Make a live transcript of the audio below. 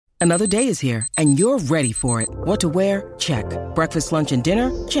Another day is here, and you're ready for it. What to wear? Check. Breakfast, lunch, and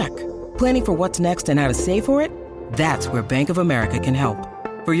dinner? Check. Planning for what's next and how to save for it? That's where Bank of America can help.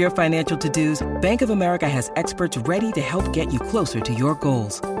 For your financial to-dos, Bank of America has experts ready to help get you closer to your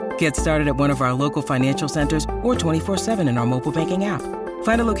goals. Get started at one of our local financial centers or 24/7 in our mobile banking app.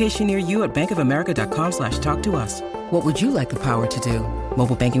 Find a location near you at bankofamerica.com/talktous. What would you like the power to do?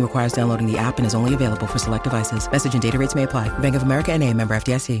 Mobile banking requires downloading the app and is only available for select devices. Message and data rates may apply. Bank of America N.A., member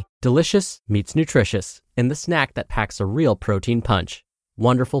FDIC. Delicious meets nutritious in the snack that packs a real protein punch.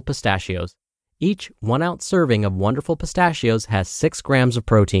 Wonderful Pistachios. Each 1 ounce serving of Wonderful Pistachios has 6 grams of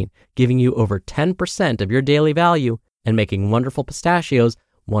protein, giving you over 10% of your daily value and making Wonderful Pistachios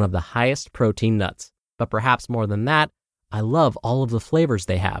one of the highest protein nuts. But perhaps more than that, I love all of the flavors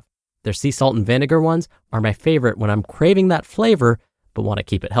they have. Their sea salt and vinegar ones are my favorite when I'm craving that flavor but want to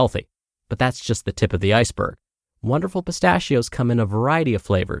keep it healthy. But that's just the tip of the iceberg. Wonderful Pistachios come in a variety of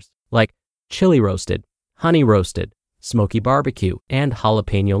flavors, like chili roasted, honey roasted, smoky barbecue, and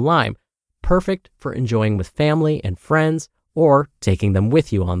jalapeno lime, perfect for enjoying with family and friends or taking them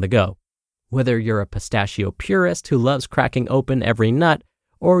with you on the go. Whether you're a pistachio purist who loves cracking open every nut,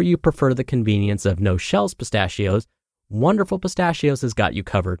 or you prefer the convenience of no-shells pistachios, Wonderful Pistachios has got you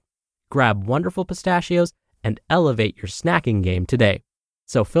covered. Grab Wonderful Pistachios and elevate your snacking game today.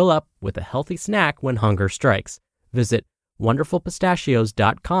 So fill up with a healthy snack when hunger strikes. Visit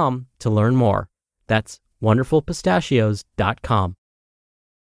wonderfulpistachios.com to learn more. That's wonderfulpistachios.com.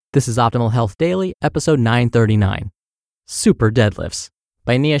 This is Optimal Health Daily, episode 939, Super Deadlifts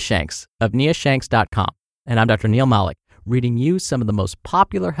by Nia Shanks of niashanks.com. And I'm Dr. Neil Malik, reading you some of the most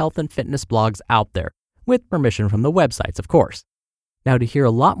popular health and fitness blogs out there, with permission from the websites, of course. Now, to hear a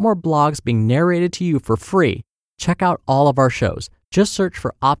lot more blogs being narrated to you for free, check out all of our shows. Just search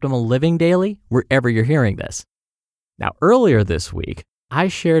for Optimal Living Daily wherever you're hearing this. Now, earlier this week, I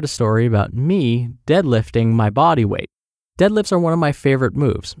shared a story about me deadlifting my body weight. Deadlifts are one of my favorite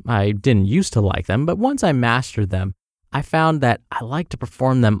moves. I didn't used to like them, but once I mastered them, I found that I like to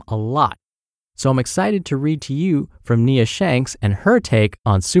perform them a lot. So I'm excited to read to you from Nia Shanks and her take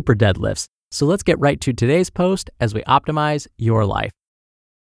on super deadlifts. So let's get right to today's post as we optimize your life.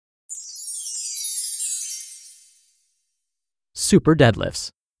 Super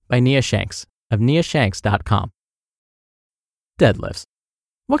Deadlifts by Nia Shanks of niashanks.com. Deadlifts.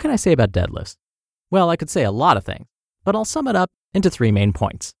 What can I say about deadlifts? Well, I could say a lot of things, but I'll sum it up into 3 main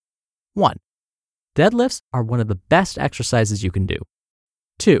points. 1. Deadlifts are one of the best exercises you can do.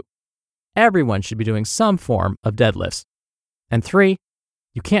 2. Everyone should be doing some form of deadlifts. And 3.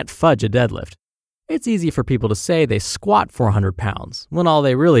 You can't fudge a deadlift. It's easy for people to say they squat 400 pounds when all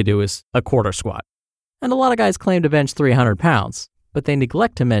they really do is a quarter squat. And a lot of guys claim to bench 300 pounds, but they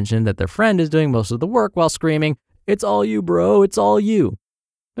neglect to mention that their friend is doing most of the work while screaming, "It's all you, bro, it's all you."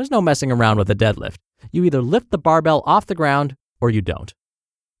 There's no messing around with a deadlift. You either lift the barbell off the ground or you don't.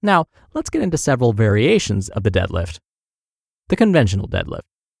 Now, let's get into several variations of the deadlift. The conventional deadlift.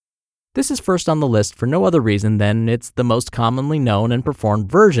 This is first on the list for no other reason than it's the most commonly known and performed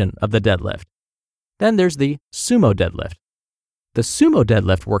version of the deadlift. Then there's the sumo deadlift. The sumo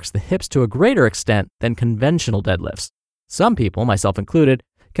deadlift works the hips to a greater extent than conventional deadlifts. Some people, myself included,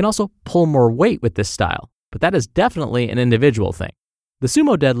 can also pull more weight with this style, but that is definitely an individual thing. The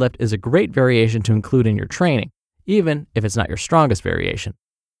sumo deadlift is a great variation to include in your training, even if it's not your strongest variation.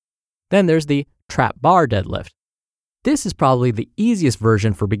 Then there's the trap bar deadlift. This is probably the easiest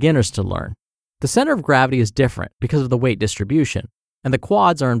version for beginners to learn. The center of gravity is different because of the weight distribution, and the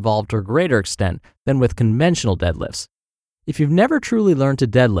quads are involved to a greater extent than with conventional deadlifts. If you've never truly learned to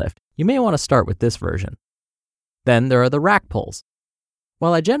deadlift, you may want to start with this version. Then there are the rack pulls.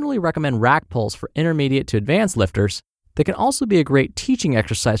 While I generally recommend rack pulls for intermediate to advanced lifters, they can also be a great teaching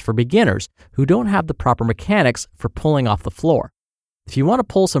exercise for beginners who don't have the proper mechanics for pulling off the floor. If you want to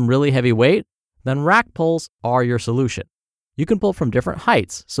pull some really heavy weight, then rack pulls are your solution. You can pull from different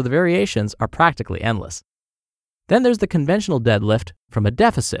heights, so the variations are practically endless. Then there's the conventional deadlift from a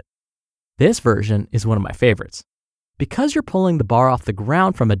deficit. This version is one of my favorites. Because you're pulling the bar off the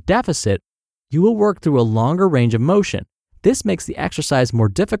ground from a deficit, you will work through a longer range of motion. This makes the exercise more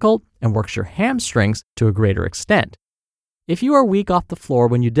difficult and works your hamstrings to a greater extent. If you are weak off the floor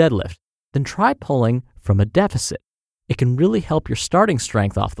when you deadlift, then try pulling from a deficit. It can really help your starting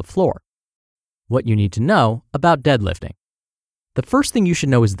strength off the floor. What you need to know about deadlifting. The first thing you should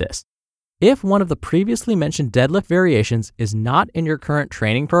know is this. If one of the previously mentioned deadlift variations is not in your current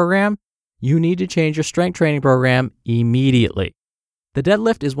training program, you need to change your strength training program immediately. The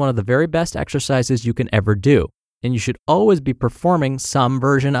deadlift is one of the very best exercises you can ever do, and you should always be performing some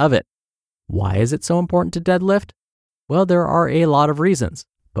version of it. Why is it so important to deadlift? Well, there are a lot of reasons,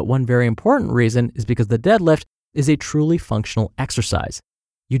 But one very important reason is because the deadlift is a truly functional exercise.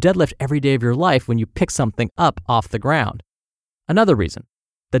 You deadlift every day of your life when you pick something up off the ground. Another reason,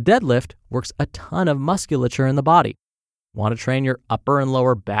 the deadlift works a ton of musculature in the body. Want to train your upper and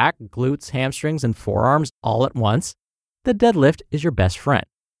lower back, glutes, hamstrings, and forearms all at once? The deadlift is your best friend.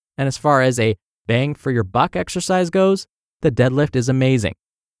 And as far as a bang for your buck exercise goes, the deadlift is amazing.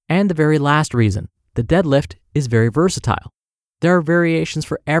 And the very last reason, the deadlift is very versatile. There are variations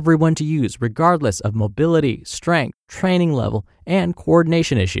for everyone to use regardless of mobility, strength, training level, and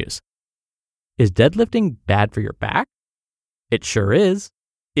coordination issues. Is deadlifting bad for your back? It sure is,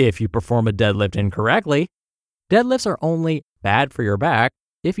 if you perform a deadlift incorrectly. Deadlifts are only bad for your back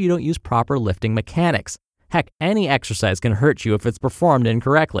if you don't use proper lifting mechanics. Heck, any exercise can hurt you if it's performed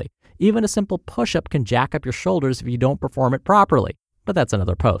incorrectly. Even a simple push-up can jack up your shoulders if you don't perform it properly, but that's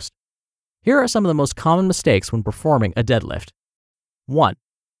another post. Here are some of the most common mistakes when performing a deadlift. 1.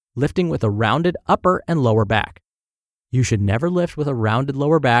 Lifting with a rounded upper and lower back. You should never lift with a rounded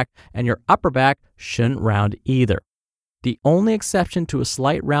lower back, and your upper back shouldn't round either. The only exception to a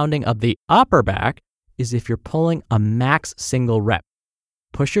slight rounding of the upper back is if you're pulling a max single rep.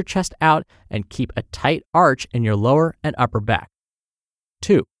 Push your chest out and keep a tight arch in your lower and upper back.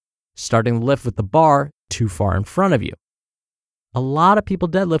 2. Starting the lift with the bar too far in front of you. A lot of people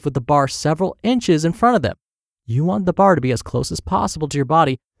deadlift with the bar several inches in front of them. You want the bar to be as close as possible to your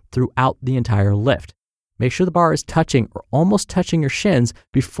body throughout the entire lift. Make sure the bar is touching or almost touching your shins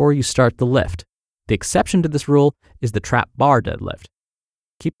before you start the lift. The exception to this rule is the trap bar deadlift.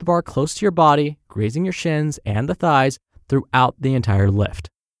 Keep the bar close to your body, grazing your shins and the thighs throughout the entire lift.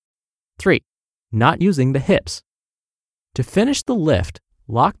 3. Not using the hips. To finish the lift,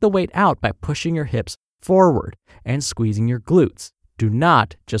 lock the weight out by pushing your hips forward and squeezing your glutes. Do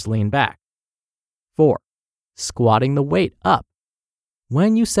not just lean back. 4. Squatting the weight up.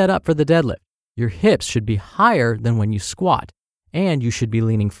 When you set up for the deadlift, your hips should be higher than when you squat, and you should be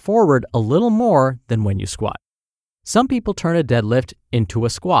leaning forward a little more than when you squat. Some people turn a deadlift into a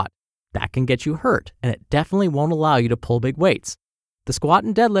squat. That can get you hurt, and it definitely won't allow you to pull big weights. The squat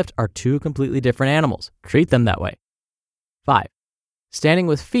and deadlift are two completely different animals. Treat them that way. 5. Standing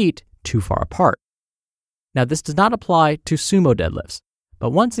with feet too far apart. Now, this does not apply to sumo deadlifts,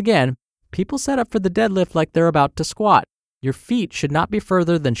 but once again, people set up for the deadlift like they're about to squat. Your feet should not be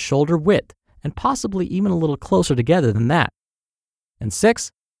further than shoulder width, and possibly even a little closer together than that. And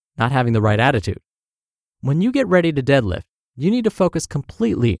 6, not having the right attitude. When you get ready to deadlift, you need to focus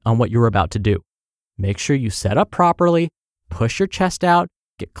completely on what you're about to do. Make sure you set up properly, push your chest out,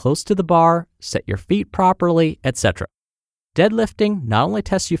 get close to the bar, set your feet properly, etc. Deadlifting not only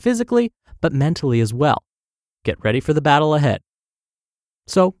tests you physically, but mentally as well. Get ready for the battle ahead.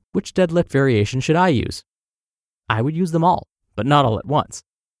 So, which deadlift variation should I use? I would use them all, but not all at once.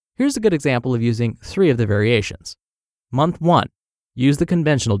 Here's a good example of using 3 of the variations. Month 1, use the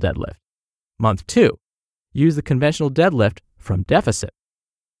conventional deadlift. Month 2, use the conventional deadlift from deficit.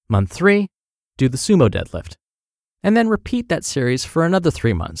 Month 3, do the sumo deadlift. And then repeat that series for another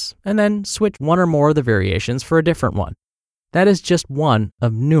 3 months, and then switch one or more of the variations for a different one. That is just one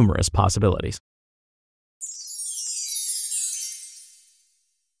of numerous possibilities.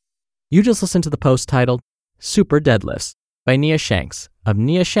 You just listened to the post titled Super Deadlifts by Nia Shanks of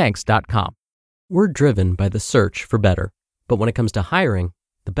niashanks.com. We're driven by the search for better, but when it comes to hiring,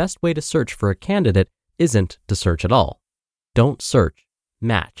 the best way to search for a candidate isn't to search at all. Don't search,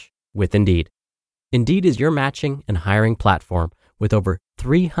 match with Indeed. Indeed is your matching and hiring platform with over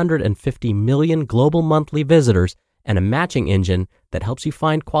 350 million global monthly visitors and a matching engine that helps you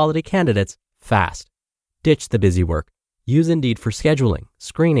find quality candidates fast. Ditch the busy work. Use Indeed for scheduling,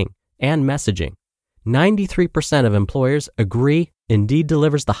 screening, and messaging. 93% of employers agree Indeed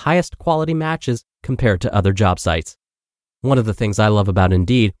delivers the highest quality matches compared to other job sites. One of the things I love about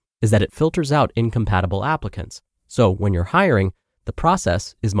Indeed is that it filters out incompatible applicants. So when you're hiring, the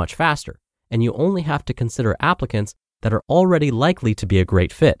process is much faster, and you only have to consider applicants that are already likely to be a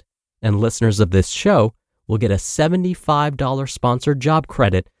great fit. And listeners of this show will get a $75 sponsored job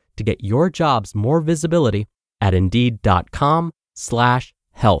credit to get your jobs more visibility at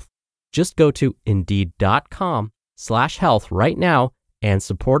Indeed.com/health. Just go to Indeed.com/health right now and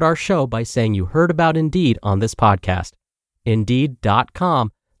support our show by saying you heard about Indeed on this podcast.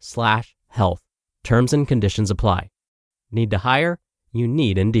 Indeed.com/health. Terms and conditions apply. Need to hire? You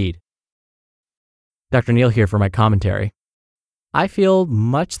need Indeed. Dr. Neal here for my commentary. I feel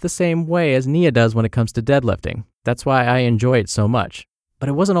much the same way as Nia does when it comes to deadlifting. That's why I enjoy it so much. But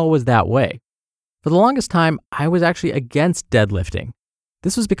it wasn't always that way. For the longest time, I was actually against deadlifting.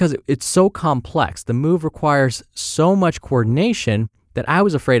 This was because it's so complex. The move requires so much coordination, that I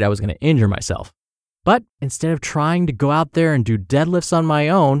was afraid I was going to injure myself. But instead of trying to go out there and do deadlifts on my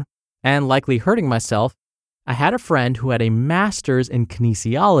own and likely hurting myself, I had a friend who had a master's in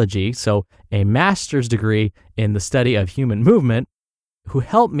kinesiology, so a master's degree in the study of human movement, who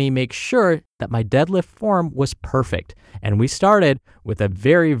helped me make sure that my deadlift form was perfect. And we started with a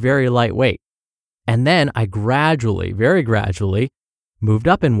very, very light weight. And then I gradually, very gradually, moved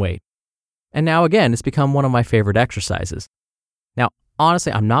up in weight. And now again, it's become one of my favorite exercises. Now,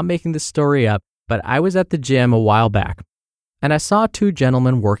 honestly, I'm not making this story up, but I was at the gym a while back, and I saw two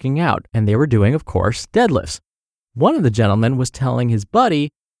gentlemen working out, and they were doing, of course, deadlifts. One of the gentlemen was telling his buddy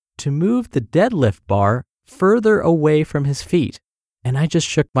to move the deadlift bar further away from his feet, and I just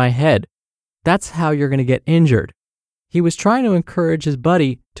shook my head. That's how you're going to get injured. He was trying to encourage his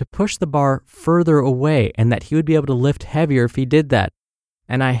buddy to push the bar further away and that he would be able to lift heavier if he did that.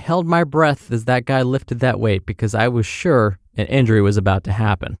 And I held my breath as that guy lifted that weight because I was sure an injury was about to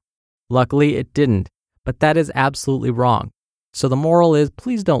happen. Luckily, it didn't, but that is absolutely wrong. So the moral is,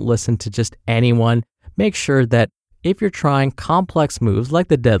 please don't listen to just anyone. Make sure that if you're trying complex moves like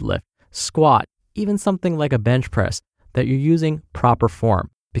the deadlift, squat, even something like a bench press, that you're using proper form.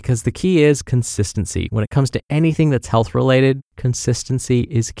 Because the key is consistency. When it comes to anything that's health related, consistency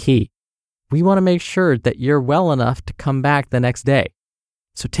is key. We want to make sure that you're well enough to come back the next day.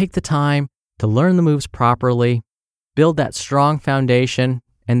 So take the time to learn the moves properly, build that strong foundation,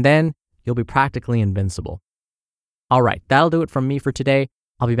 and then you'll be practically invincible. All right, that'll do it from me for today.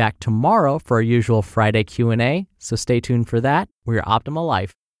 I'll be back tomorrow for our usual Friday Q&A, so stay tuned for that, where your optimal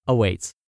life awaits.